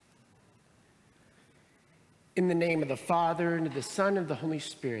In the name of the Father, and of the Son, and of the Holy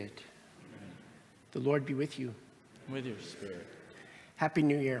Spirit. Amen. The Lord be with you. With your spirit. Happy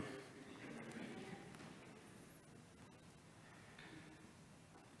New Year.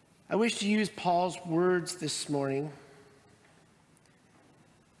 I wish to use Paul's words this morning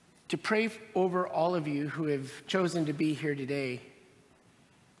to pray over all of you who have chosen to be here today.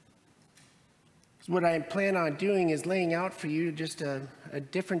 What I plan on doing is laying out for you just a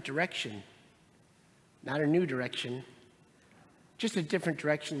different direction. Not a new direction, just a different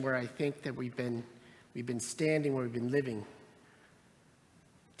direction where I think that we've been standing, where we've been living.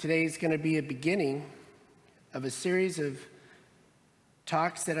 Today is going to be a beginning of a series of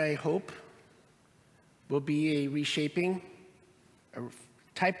talks that I hope will be a reshaping, a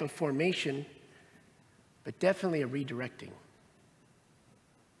type of formation, but definitely a redirecting.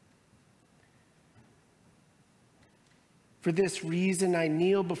 For this reason, I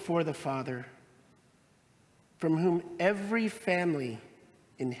kneel before the Father, from whom every family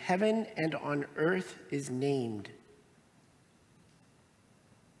in heaven and on earth is named,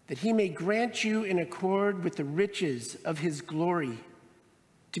 that he may grant you in accord with the riches of his glory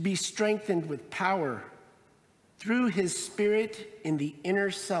to be strengthened with power through his Spirit in the inner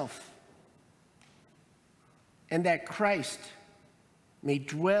self, and that Christ may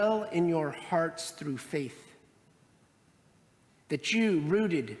dwell in your hearts through faith, that you,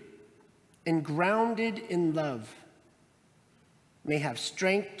 rooted and grounded in love, may have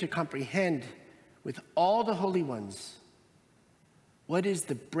strength to comprehend with all the holy ones what is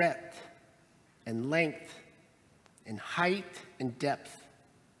the breadth and length and height and depth,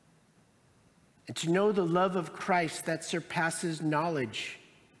 and to know the love of Christ that surpasses knowledge,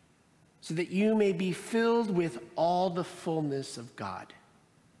 so that you may be filled with all the fullness of God.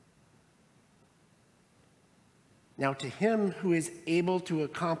 Now to him who is able to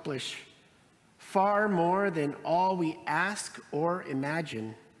accomplish far more than all we ask or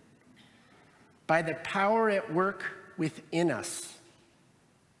imagine, by the power at work within us.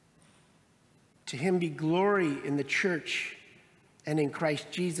 To him be glory in the church and in Christ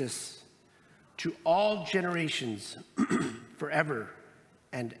Jesus, to all generations, forever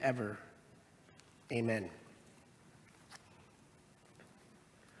and ever. Amen.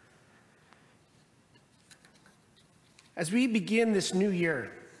 As we begin this new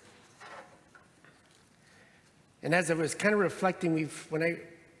year, and as I was kind of reflecting, when I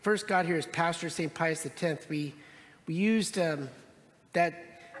first got here as pastor of St. Pius X, we used that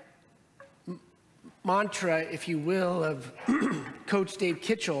mantra, if you will, of Coach Dave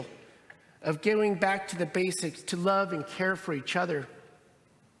Kitchell, of going back to the basics, to love and care for each other.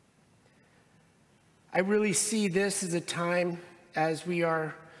 I really see this as a time, as we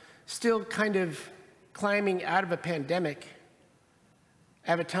are still kind of climbing out of a pandemic,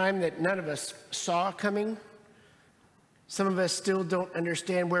 at a time that none of us saw coming. Some of us still don't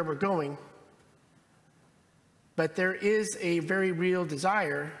understand where we're going, but there is a very real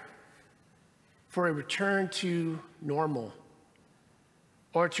desire for a return to normal,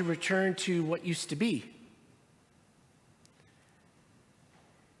 or to return to what used to be.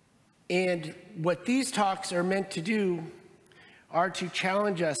 And what these talks are meant to do are to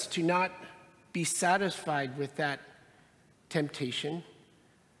challenge us to not be satisfied with that temptation,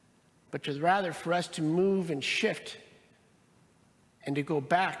 but to rather for us to move and shift and to go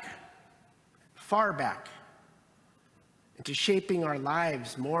back, far back, into shaping our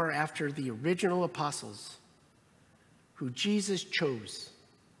lives more after the original apostles who Jesus chose,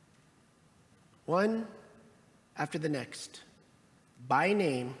 one after the next, by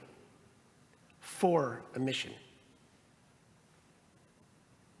name, for a mission.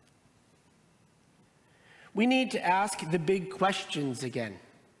 We need to ask the big questions again.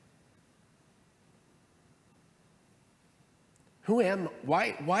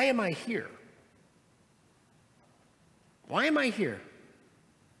 Why am I here? Why am I here?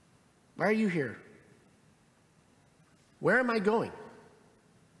 Why are you here? Where am I going?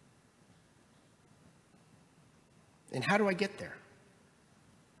 And how do I get there?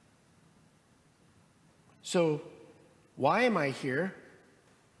 So, why am I here?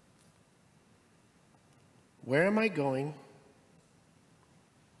 Where am I going?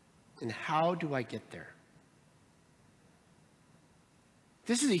 And how do I get there?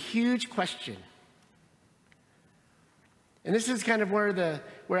 This is a huge question. And this is kind of where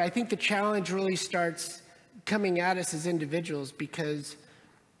I think the challenge really starts coming at us as individuals, because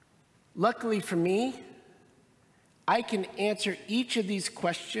luckily for me, I can answer each of these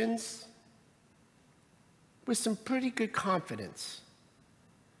questions with some pretty good confidence.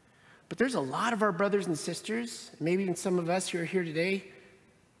 But there's a lot of our brothers and sisters, maybe even some of us who are here today,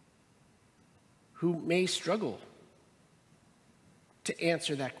 who may struggle to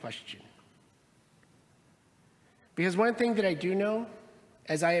answer that question. Because one thing that I do know,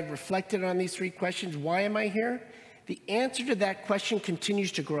 as I have reflected on these three questions, why am I here? The answer to that question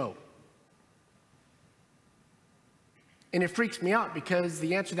continues to grow. And it freaks me out because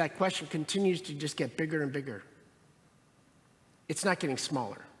the answer to that question continues to just get bigger and bigger. It's not getting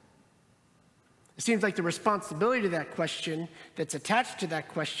smaller. It seems like the responsibility to that question that's attached to that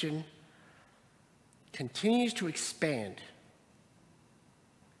question continues to expand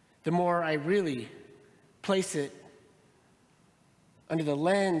the more I really place it under the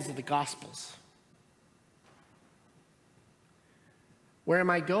lens of the Gospels. Where am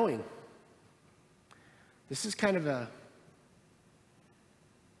I going? This is kind of a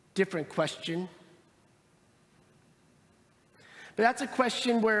different question. But that's a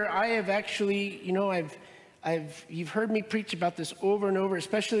question where I have actually, you've heard me preach about this over and over,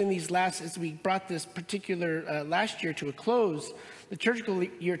 especially in these as we brought this particular last year to a close, liturgical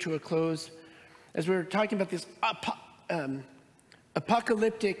year to a close, as we were talking about this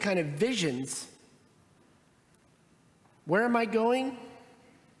apocalyptic kind of visions. Where am I going?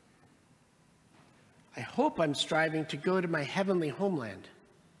 I hope I'm striving to go to my heavenly homeland.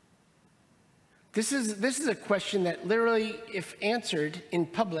 This is a question that literally, if answered in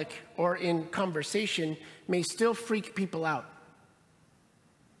public or in conversation, may still freak people out.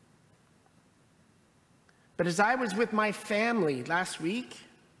 But as I was with my family last week,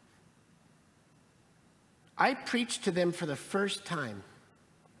 I preached to them for the first time.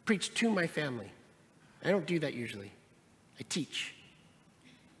 Preached to my family. I don't do that usually. I teach.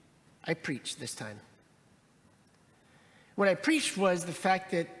 I preached this time. What I preached was the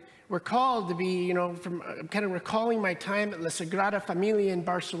fact that we're called to be, I'm kind of recalling my time at La Sagrada Familia in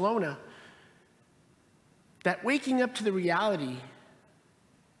Barcelona, that waking up to the reality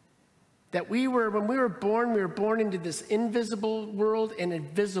that when we were born into this invisible world and a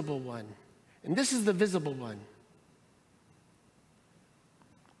visible one. And this is the visible one.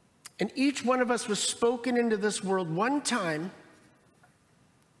 And each one of us was spoken into this world one time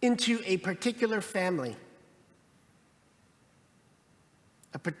into a particular family.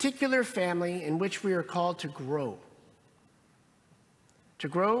 A particular family in which we are called to grow. To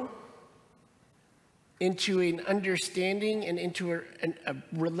grow into an understanding and into a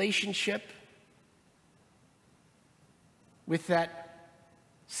relationship with that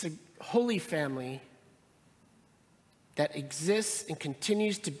holy family that exists and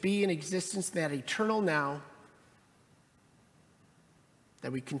continues to be in existence, that eternal now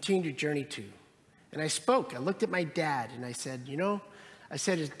that we continue to journey to. And I looked at my dad and I said,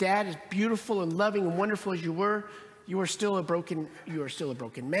 as dad, as beautiful and loving and wonderful as you are still a broken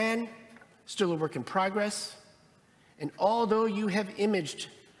man, still a work in progress. And although you have imaged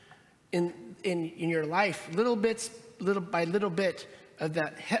in your life little by little bit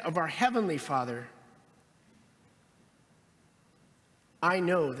of our Heavenly Father, I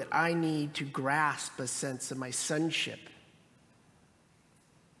know that I need to grasp a sense of my sonship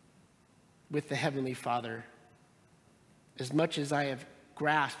with the Heavenly Father as much as I have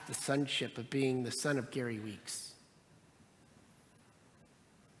grasped the sonship of being the son of Gary Weeks.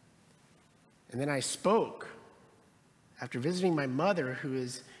 And then I spoke, after visiting my mother, who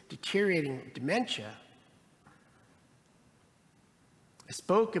is deteriorating with dementia, I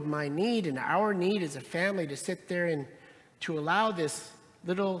spoke of my need and our need as a family to sit there and to allow this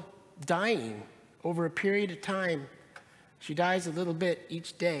little dying over a period of time. She dies a little bit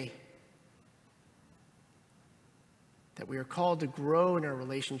each day. That we are called to grow in our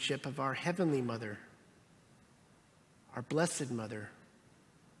relationship of our Heavenly Mother, our Blessed Mother,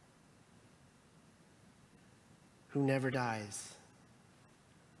 who never dies.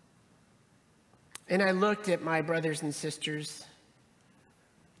 And I looked at my brothers and sisters,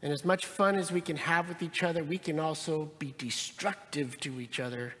 and as much fun as we can have with each other, we can also be destructive to each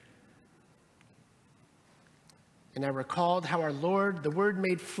other. And I recalled how our Lord, the Word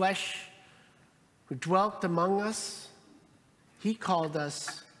made flesh, who dwelt among us, He called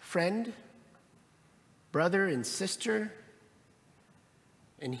us friend, brother, and sister.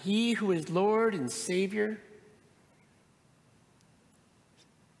 And He who is Lord and Savior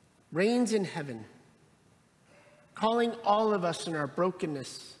reigns in heaven, calling all of us in our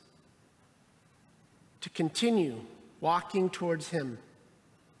brokenness to continue walking towards Him,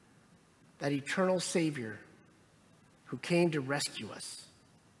 that eternal Savior who came to rescue us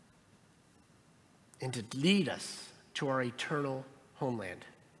and to lead us to our eternal homeland.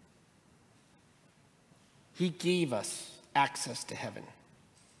 He gave us access to heaven.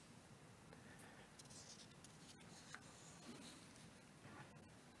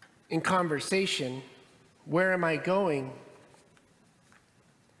 in conversation, where am I going?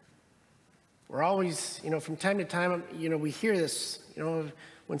 We're always, from time to time, we hear this,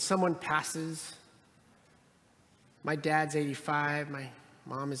 when someone passes. My dad's 85, my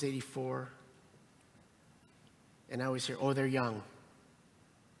mom is 84. And I always hear, oh, they're young.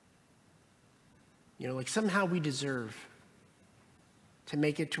 Like somehow we deserve to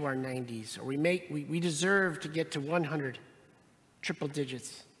make it to our 90s, or we deserve to get to 100, triple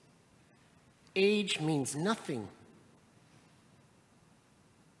digits. Age means nothing.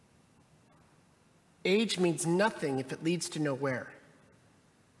 Age means nothing if it leads to nowhere.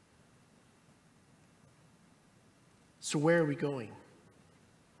 So where are we going?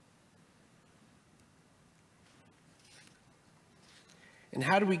 And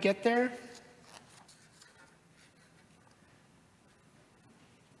how do we get there?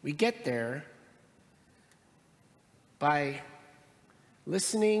 We get there by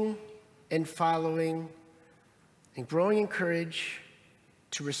listening and following and growing in courage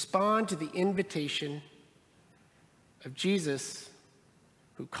to respond to the invitation of Jesus,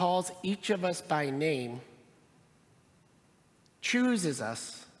 who calls each of us by name, chooses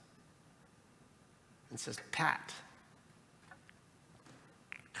us, and says, Pat,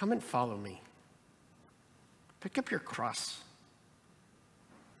 come and follow me. Pick up your cross.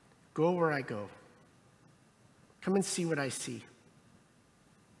 Go where I go. Come and see what I see.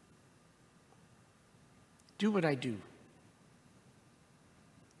 Do what I do.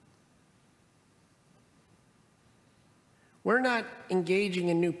 We're not engaging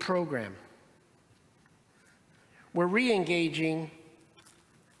a new program. We're re-engaging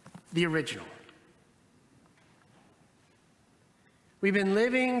the original. We've been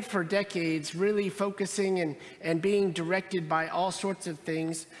living for decades really focusing and being directed by all sorts of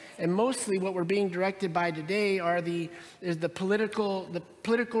things. And mostly what we're being directed by today is the political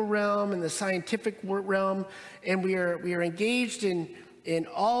realm and the scientific realm. And we are engaged in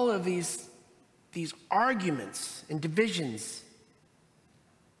all of these arguments and divisions.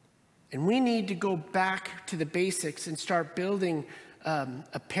 And we need to go back to the basics and start building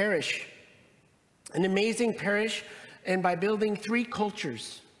a parish, an amazing parish, and by building 3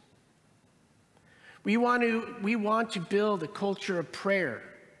 cultures. We want to build a culture of prayer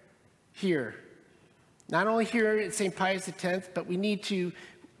here. Not only here at St. Pius X, but we need to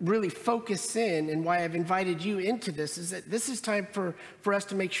really focus in, and why I've invited you into this is that this is time for us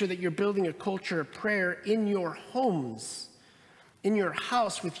to make sure that you're building a culture of prayer in your homes, in your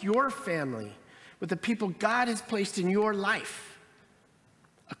house, with your family, with the people God has placed in your life.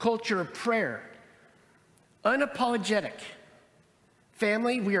 A culture of prayer. Unapologetic.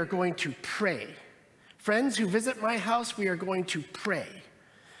 Family, we are going to pray. Friends who visit my house, we are going to pray.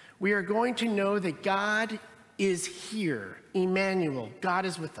 We are going to know that God is here. Emmanuel, God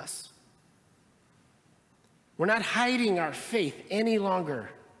is with us. We're not hiding our faith any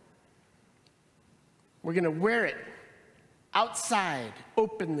longer. We're going to wear it outside,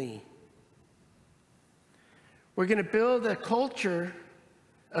 openly. We're going to build a culture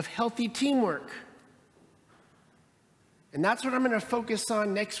of healthy teamwork. And that's what I'm going to focus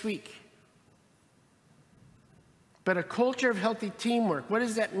on next week. But a culture of healthy teamwork, what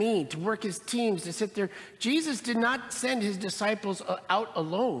does that mean? To work as teams, to sit there. Jesus did not send his disciples out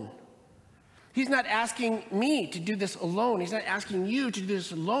alone. He's not asking me to do this alone. He's not asking you to do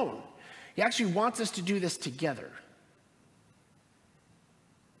this alone. He actually wants us to do this together.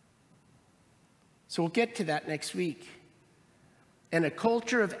 So we'll get to that next week. And a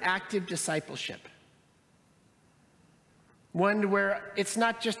culture of active discipleship. One where it's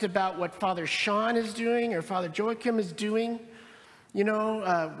not just about what Father Sean is doing or Father Joachim is doing. We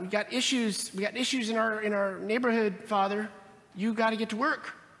got issues in our neighborhood, Father. You got to get to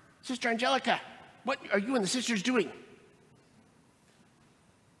work. Sister Angelica, what are you and the sisters doing?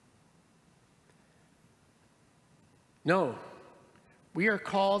 No, we are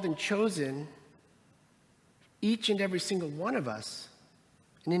called and chosen, each and every single one of us,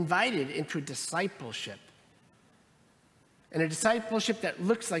 and invited into a discipleship. And a discipleship that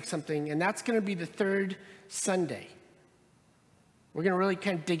looks like something, and that's going to be the 3rd Sunday. We're going to really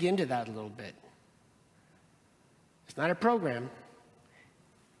kind of dig into that a little bit. It's not a program.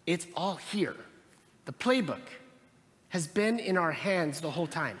 It's all here. The playbook has been in our hands the whole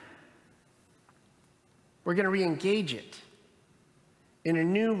time. We're going to re-engage it in a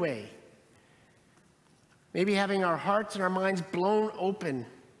new way. Maybe having our hearts and our minds blown open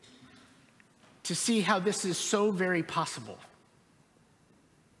to see how this is so very possible.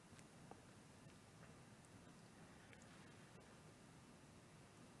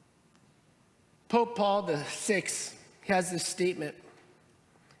 Pope Paul VI has this statement.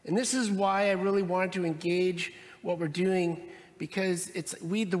 And this is why I really wanted to engage what we're doing, because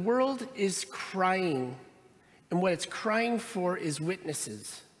the world is crying, and what it's crying for is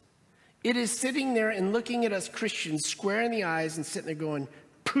witnesses. It is sitting there and looking at us Christians square in the eyes and sitting there going,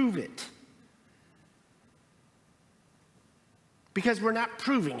 prove it. Because we're not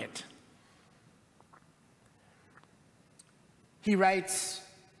proving it. He writes,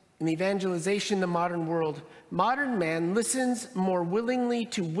 in the Evangelization of the Modern World, modern man listens more willingly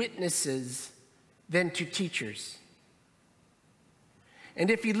to witnesses than to teachers. And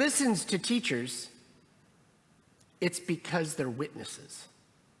if he listens to teachers, it's because they're witnesses.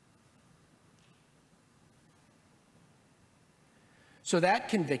 So that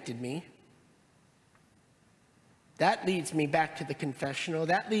convicted me. That leads me back to the confessional.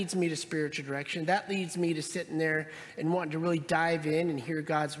 That leads me to spiritual direction. That leads me to sitting there and wanting to really dive in and hear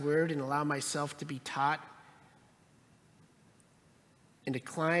God's word and allow myself to be taught and to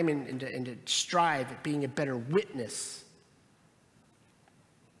climb and to strive at being a better witness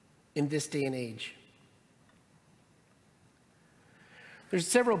in this day and age. There's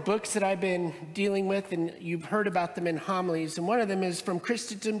several books that I've been dealing with, and you've heard about them in homilies, and one of them is From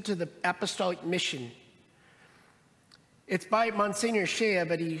Christendom to the Apostolic Mission. It's by Monsignor Shea,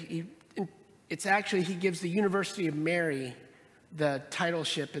 but he gives the University of Mary the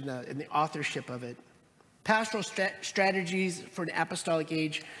titleship and the authorship of it. Pastoral Strategies for an Apostolic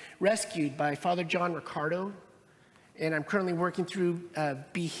Age, rescued by Father John Ricardo, and I'm currently working through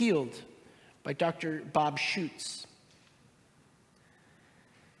Be Healed by Dr. Bob Schutz.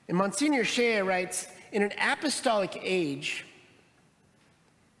 And Monsignor Shea writes, in an apostolic age,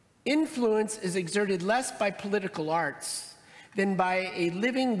 influence is exerted less by political arts than by a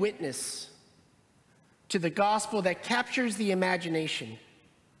living witness to the gospel that captures the imagination.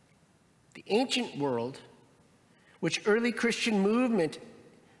 The ancient world, which early Christian movement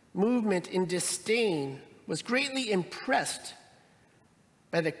in disdain, was greatly impressed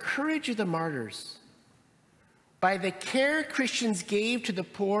by the courage of the martyrs, by the care Christians gave to the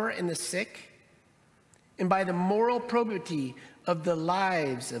poor and the sick, and by the moral probity of the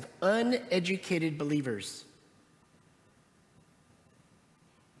lives of uneducated believers.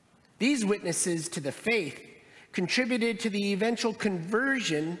 These witnesses to the faith contributed to the eventual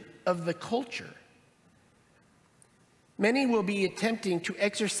conversion of the culture. Many will be attempting to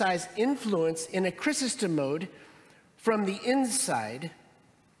exercise influence in a Chrysostom mode from the inside,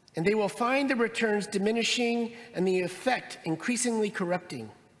 and they will find the returns diminishing and the effect increasingly corrupting.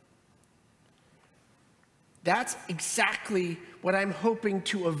 That's exactly what I'm hoping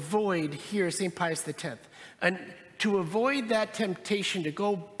to avoid here at St. Pius X, and to avoid that temptation to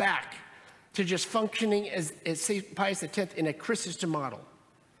go back to just functioning as St. Pius X in a Chrysostom model,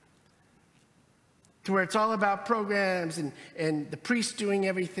 to where it's all about programs and the priest doing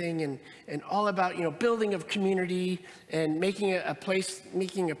everything and all about, building of community and making a place,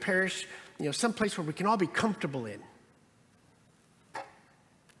 making a parish, some place where we can all be comfortable in.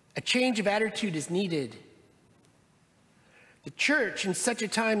 A change of attitude is needed. The church in such a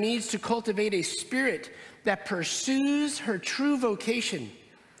time needs to cultivate a spirit that pursues her true vocation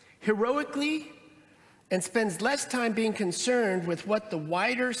heroically and spends less time being concerned with what the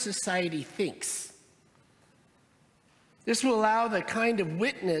wider society thinks. This will allow the kind of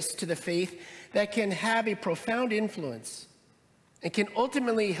witness to the faith that can have a profound influence and can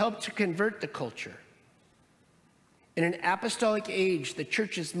ultimately help to convert the culture. In an apostolic age, the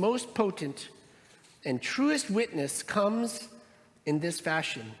church's most potent and truest witness comes in this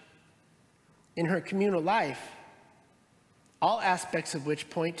fashion. In her communal life, all aspects of which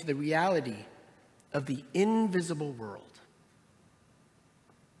point to the reality of the invisible world.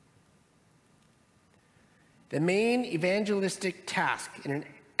 The main evangelistic task in an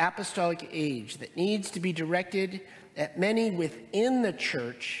apostolic age that needs to be directed at many within the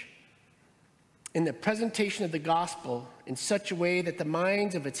church in the presentation of the gospel in such a way that the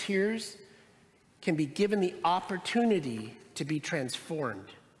minds of its hearers can be given the opportunity to be transformed,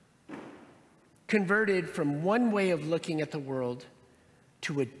 converted from one way of looking at the world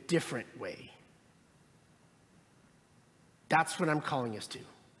to a different way. That's what I'm calling us to.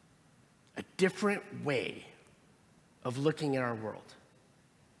 A different way of looking at our world.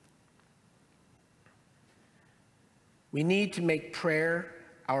 We need to make prayer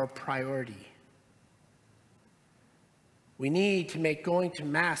our priority. We need to make going to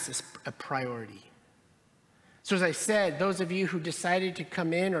Mass a priority. So as I said, those of you who decided to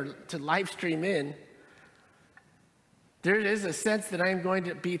come in or to live stream in, there is a sense that I'm going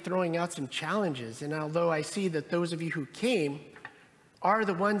to be throwing out some challenges. And although I see that those of you who came are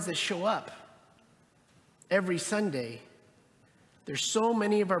the ones that show up every Sunday, There's so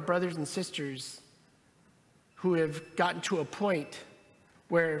many of our brothers and sisters who have gotten to a point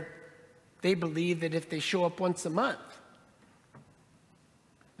where they believe that if they show up once a month,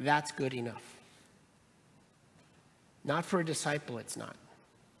 that's good enough. Not for a disciple, it's not.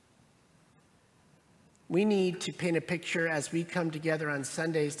 We need to paint a picture as we come together on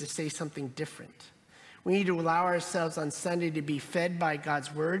Sundays to say something different. We need to allow ourselves on Sunday to be fed by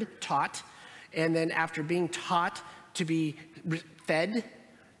God's word, taught, and then after being taught, to be fed,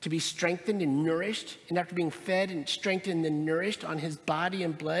 to be strengthened and nourished, and after being fed and strengthened and nourished on his body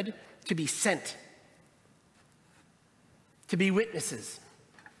and blood, to be sent, to be witnesses.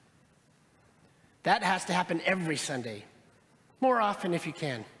 That has to happen every Sunday, more often if you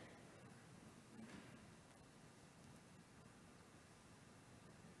can.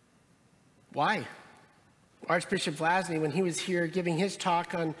 Why? Archbishop Vlasny, when he was here giving his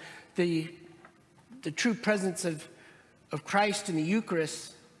talk on the true presence of Christ in the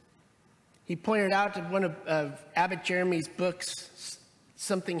Eucharist, he pointed out in one of Abbot Jeremy's books,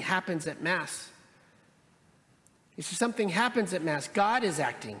 Something Happens at Mass. He says, something happens at Mass. God is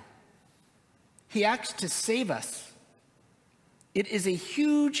acting. He acts to save us. It is a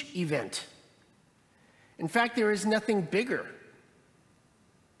huge event. In fact, there is nothing bigger.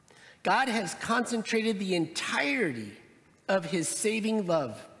 God has concentrated the entirety of his saving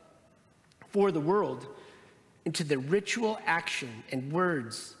love for the world into the ritual action and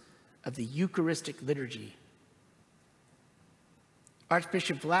words of the Eucharistic liturgy.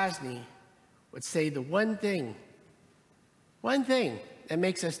 Archbishop Vlasny would say the one thing that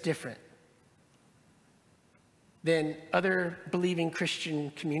makes us different than other believing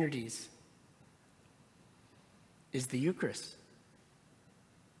Christian communities is the Eucharist.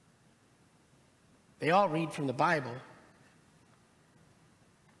 They all read from the Bible.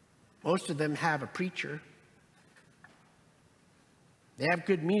 Most of them have a preacher. They have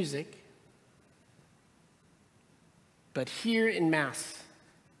good music. But here in Mass,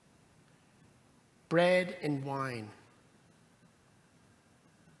 bread and wine,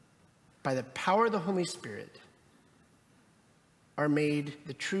 by the power of the Holy Spirit, are made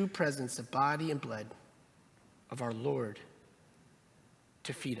the true presence of body and blood of our Lord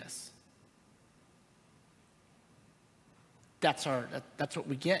to feed us. That's what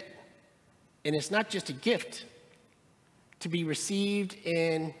we get. And it's not just a gift to be received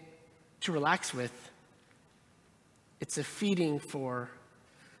and to relax with. It's a feeding for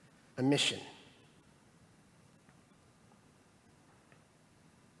a mission.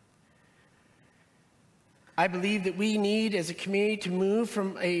 I believe that we need, as a community, to move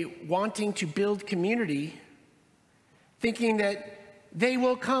from a wanting to build community, thinking that they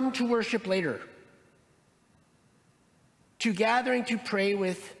will come to worship later, to gathering to pray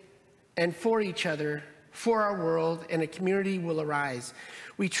with and for each other, for our world, and a community will arise.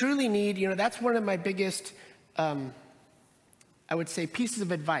 We truly need, that's one of my biggest, I would say, pieces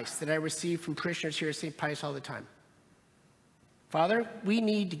of advice that I receive from parishioners here at St. Pius all the time. Father, we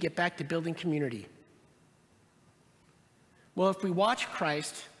need to get back to building community. Well, if we watch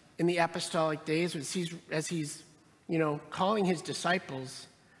Christ in the apostolic days as he's calling his disciples,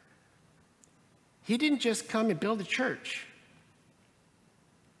 he didn't just come and build a church.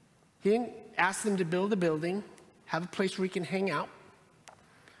 He didn't ask them to build a building, have a place where we can hang out.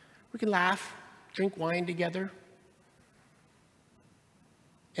 We can laugh, drink wine together,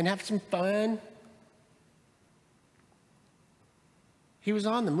 and have some fun. He was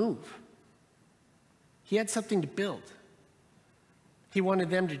on the move. He had something to build. He wanted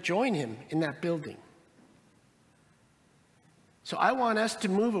them to join him in that building. So I want us to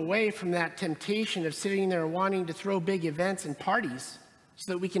move away from that temptation of sitting there wanting to throw big events and parties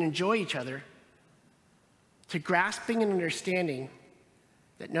so that we can enjoy each other, to grasping and understanding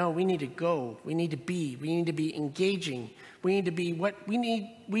that no, we need to go, we need to be engaging, we need to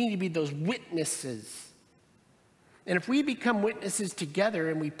be those witnesses. And if we become witnesses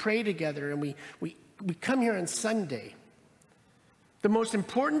together and we pray together and we come here on Sunday, the most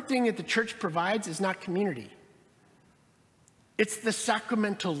important thing that the church provides is not community. It's the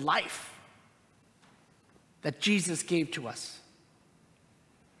sacramental life that Jesus gave to us.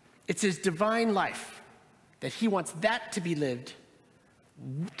 It's his divine life that he wants that to be lived.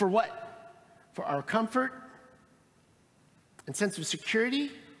 For what? For our comfort and sense of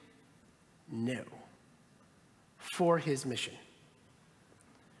security? No. For his mission.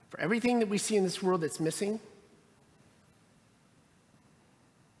 For everything that we see in this world that's missing,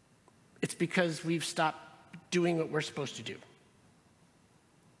 it's because we've stopped doing what we're supposed to do.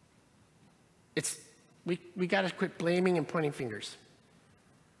 We got to quit blaming and pointing fingers.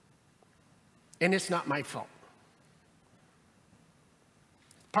 And it's not my fault.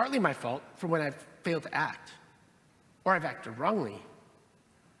 Partly my fault for when I've failed to act, or I've acted wrongly.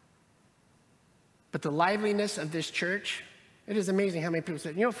 But the liveliness of this church, it is amazing how many people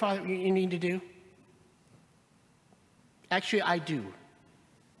say, you know, Father, you need to do? Actually, I do.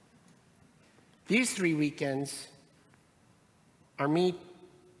 These 3 weekends are me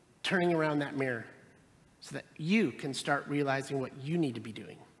turning around that mirror so that you can start realizing what you need to be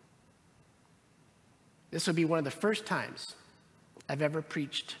doing. This will be one of the first times I've ever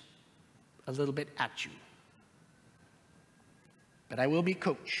preached a little bit at you. But I will be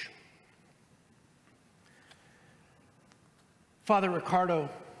coach. Father Ricardo,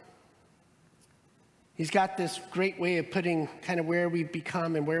 he's got this great way of putting kind of where we've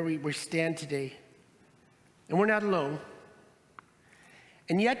become and where we stand today. And we're not alone.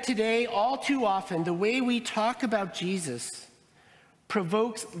 And yet today, all too often, the way we talk about Jesus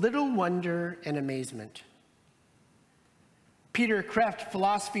provokes little wonder and amazement. Peter Kreeft,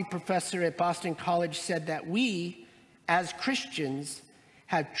 philosophy professor at Boston College, said that we, as Christians,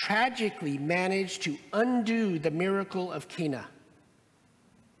 have tragically managed to undo the miracle of Cana.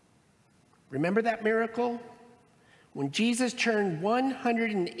 Remember that miracle? When Jesus turned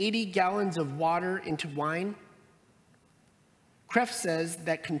 180 gallons of water into wine? Kreeft says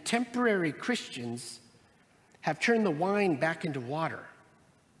that contemporary Christians have turned the wine back into water.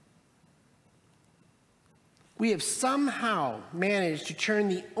 We have somehow managed to turn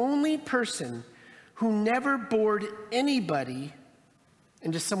the only person who never bored anybody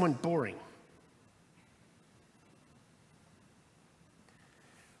into someone boring.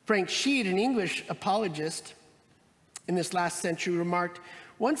 Frank Sheed, an English apologist in this last century, remarked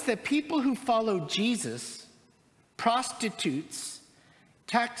once that people who followed Jesus, prostitutes,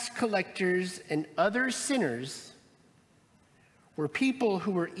 tax collectors, and other sinners were people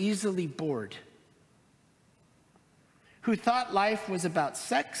who were easily bored, who thought life was about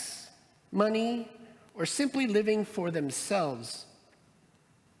sex, money, or simply living for themselves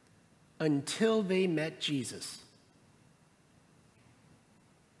until they met Jesus.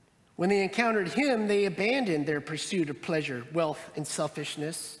 When they encountered him, they abandoned their pursuit of pleasure, wealth, and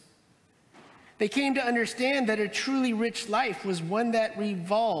selfishness. They came to understand that a truly rich life was one that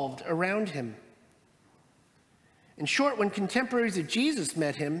revolved around him. In short, when contemporaries of Jesus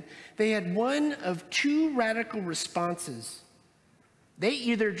met him, they had one of two radical responses. They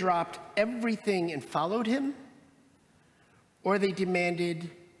either dropped everything and followed him, or they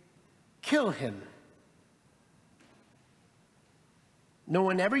demanded, kill him. No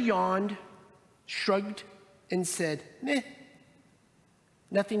one ever yawned, shrugged, and said, meh,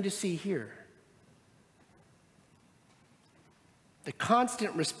 nothing to see here. The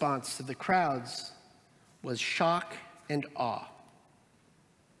constant response to the crowds was shock and awe.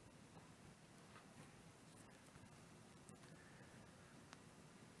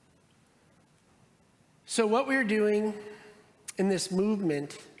 So what we're doing in this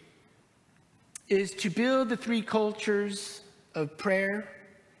movement is to build the three cultures of prayer,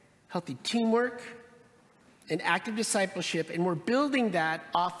 healthy teamwork, and active discipleship, and we're building that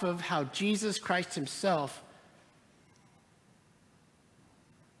off of how Jesus Christ himself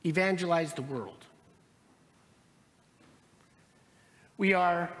evangelized the world. We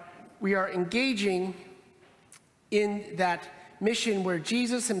are engaging in that mission where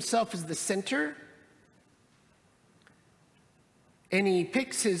Jesus himself is the center, and he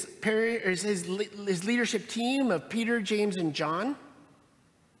picks his leadership team of Peter, James, and John,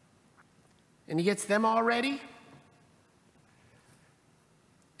 and he gets them all ready.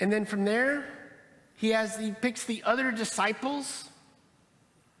 And then from there, he picks the other disciples,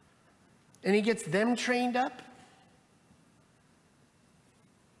 and he gets them trained up.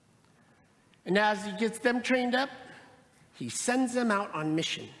 And as he gets them trained up, he sends them out on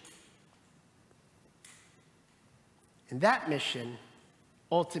mission. And that mission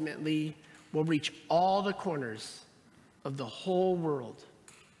ultimately will reach all the corners of the whole world.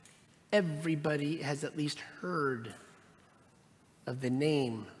 Everybody has at least heard of the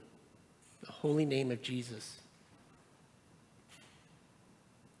name, the holy name of Jesus.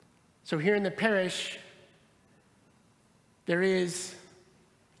 So here in the parish,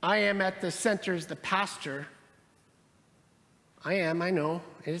 I am at the center as the pastor. I know,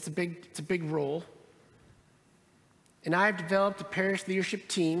 and it's a big role. And I've developed a parish leadership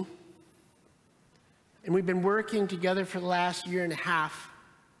team, and we've been working together for the last year and a half.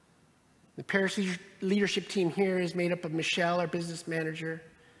 The parish leadership team here is made up of Michelle, our business manager,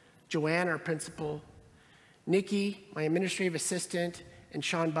 Joanne, our principal, Nikki, my administrative assistant, and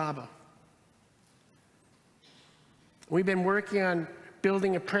Sean Baba. We've been working on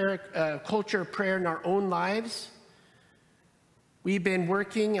building a culture of prayer in our own lives. We've been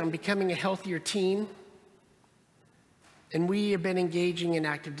working on becoming a healthier team, and we have been engaging in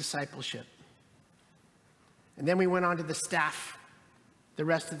active discipleship. And then we went on to the staff, the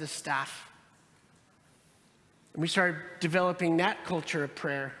rest of the staff. And we started developing that culture of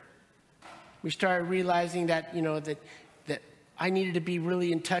prayer. We started realizing that, that I needed to be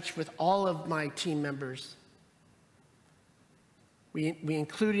really in touch with all of my team members. We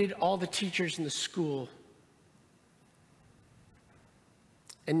included all the teachers in the school.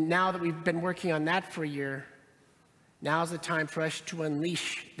 And now that we've been working on that for a year, now's the time for us to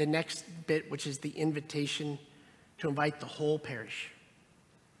unleash the next bit, which is the invitation to invite the whole parish.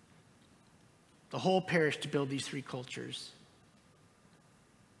 The whole parish to build these three cultures.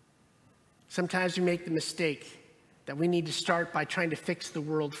 Sometimes we make the mistake that we need to start by trying to fix the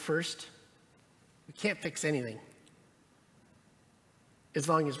world first. We can't fix anything as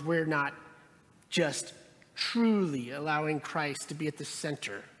long as we're not just truly allowing Christ to be at the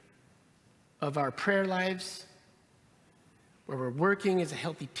center of our prayer lives, where we're working as a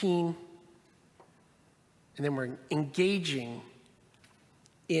healthy team, and then we're engaging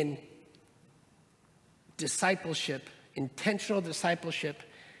in discipleship, intentional discipleship,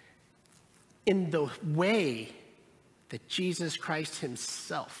 in the way that Jesus Christ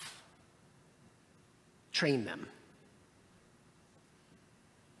himself trained them.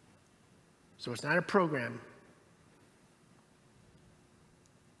 So it's not a program.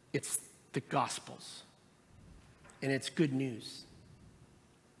 It's the Gospels. And it's good news.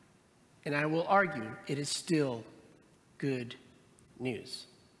 And I will argue it is still good news.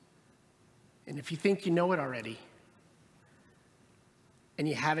 And if you think you know it already, and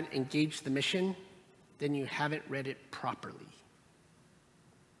you haven't engaged the mission, then you haven't read it properly.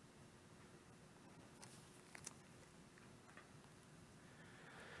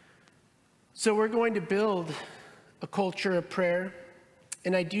 So we're going to build a culture of prayer,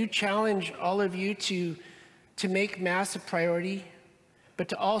 and I do challenge all of you to make Mass a priority, but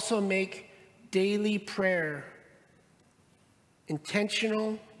to also make daily prayer,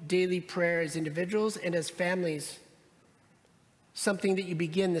 intentional daily prayer as individuals and as families, something that you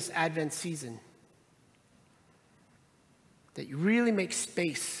begin this Advent season. That you really make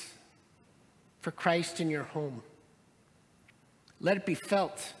space for Christ in your home. Let it be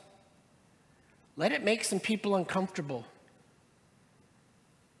felt. Let it make some people uncomfortable.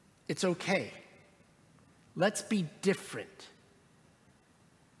 It's okay. Let's be different.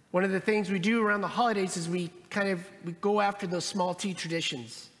 One of the things we do around the holidays is we go after those small T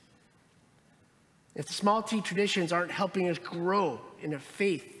traditions. If the small T traditions aren't helping us grow in a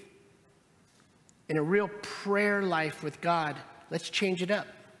faith, in a real prayer life with God, let's change it up.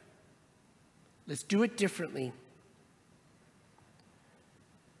 Let's do it differently.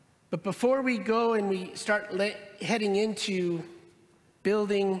 But before we go and we start heading into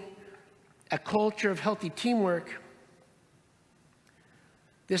building a culture of healthy teamwork,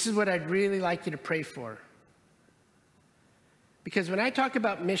 this is what I'd really like you to pray for. Because when I talk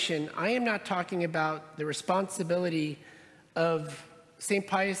about mission, I am not talking about the responsibility of St.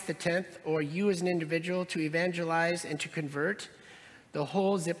 Pius X or you as an individual to evangelize and to convert the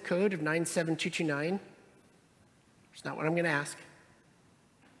whole zip code of 97229. It's not what I'm going to ask.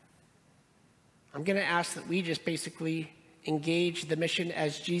 I'm going to ask that we just basically engage the mission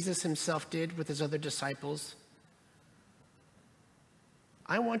as Jesus himself did with his other disciples.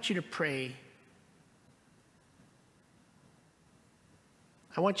 I want you to pray.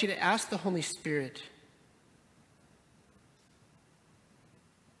 I want you to ask the Holy Spirit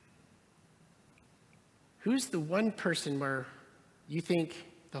who's the one person where you think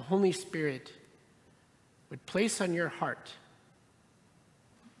the Holy Spirit would place on your heart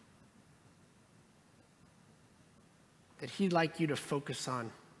that he'd like you to focus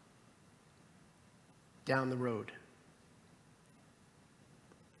on down the road?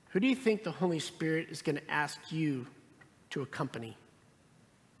 Who do you think the Holy Spirit is going to ask you to accompany?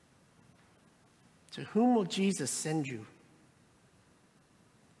 To whom will Jesus send you?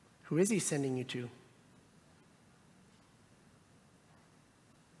 Who is he sending you to?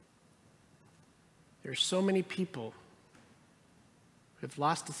 There are so many people who have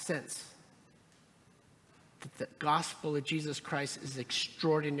lost a sense that the gospel of Jesus Christ is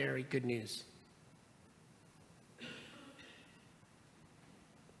extraordinary good news.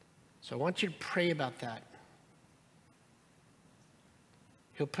 So I want you to pray about that.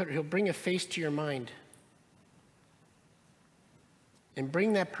 He'll bring a face to your mind. And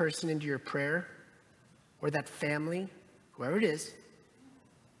bring that person into your prayer, or that family, whoever it is.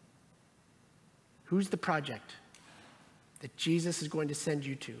 Who's the project that Jesus is going to send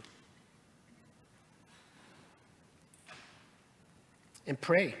you to? and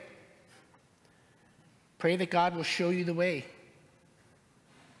pray. Pray that God will show you the way,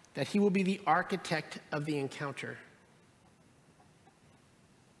 that he will be the architect of the encounter.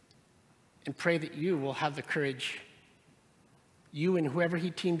 And pray that you will have the courage, you and whoever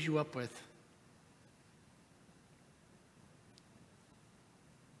he teams you up with,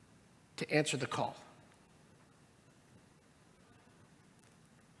 to answer the call.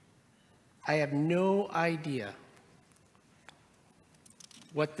 I have no idea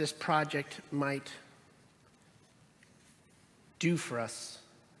what this project might do for us.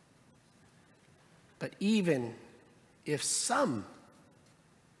 But even if some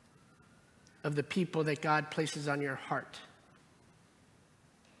of the people that God places on your heart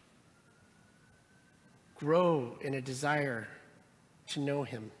grow in a desire to know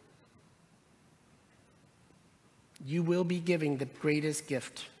him, you will be giving the greatest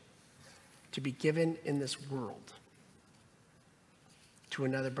gift to be given in this world to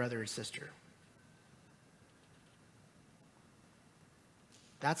another brother or sister.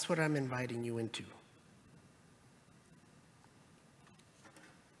 That's what I'm inviting you into.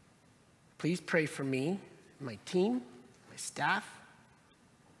 Please pray for me, my team, my staff.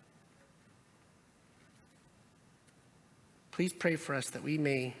 Please pray for us that we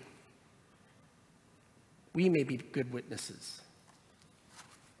may be good witnesses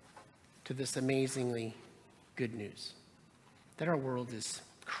to this amazingly good news that our world is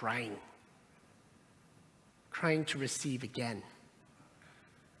crying to receive again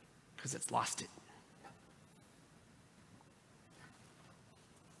because it's lost it.